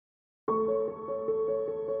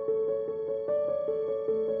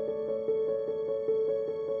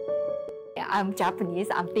I'm Japanese,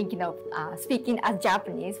 I'm thinking of speaking as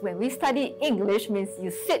Japanese. When we study English, means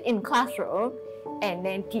you sit in classroom and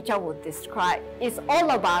then teacher will describe. It's all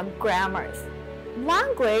about grammars.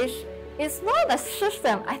 Language is not a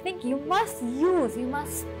system. I think you must use, you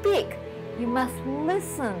must speak, you must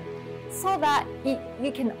listen, so that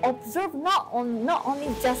you can observe not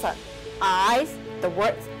only just eyes, the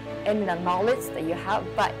words, and the knowledge that you have,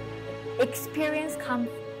 but experience comes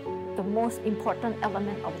the most important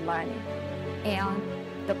element of learning. And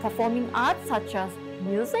the performing arts such as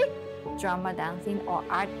music, drama, dancing, or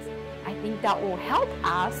art, I think that will help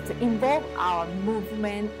us to involve our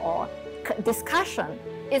movement or discussion.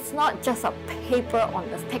 It's not just a paper on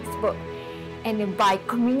the textbook. And then by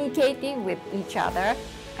communicating with each other,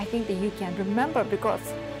 I think that you can remember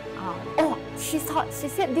because, oh, she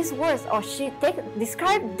said these words, or she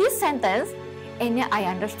described this sentence, and then I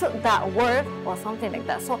understood that word or something like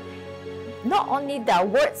that. So not only the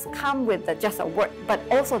words come with just a word, but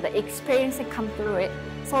also the experience that come through it,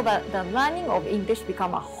 so that the learning of English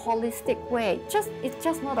become a holistic way. It's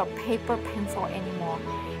just not a paper pencil anymore.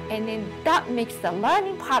 And then that makes the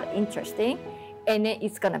learning part interesting, and then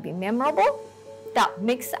it's gonna be memorable. That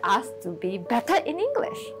makes us to be better in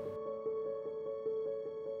English.